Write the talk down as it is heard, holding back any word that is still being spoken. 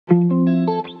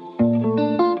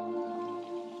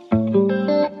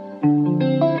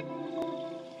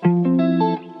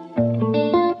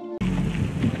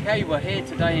here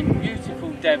today in beautiful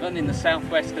Devon in the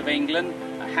southwest of England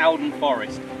at Howden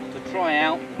Forest to try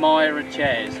out MEYRA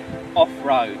chairs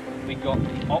off-road. We've got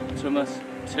the Optimus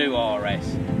 2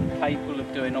 RS, capable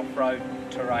of doing off-road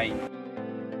terrain.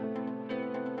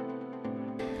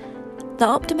 The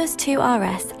Optimus 2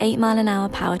 RS 8-mile-an-hour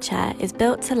power chair is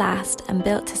built to last and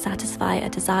built to satisfy a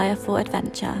desire for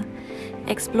adventure.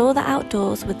 Explore the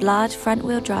outdoors with large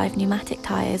front-wheel drive pneumatic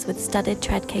tyres with studded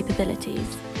tread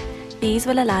capabilities. These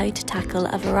will allow you to tackle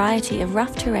a variety of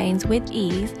rough terrains with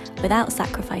ease without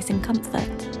sacrificing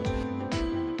comfort.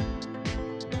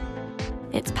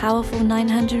 Its powerful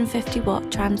 950-watt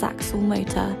transaxle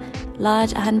motor,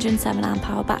 large 107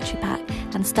 amp-hour battery pack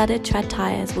and studded tread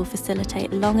tyres will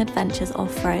facilitate long adventures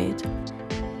off-road.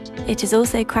 It is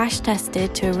also crash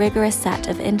tested to a rigorous set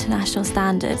of international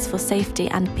standards for safety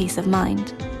and peace of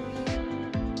mind.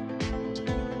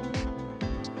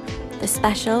 The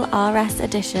special RS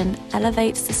edition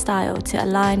elevates the style to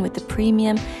align with the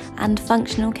premium and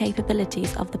functional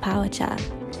capabilities of the power chair.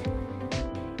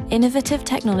 Innovative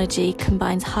technology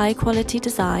combines high-quality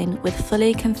design with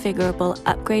fully configurable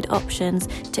upgrade options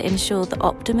to ensure the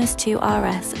Optimus 2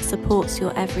 RS supports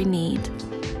your every need.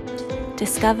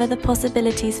 Discover the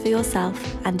possibilities for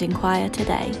yourself and inquire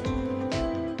today.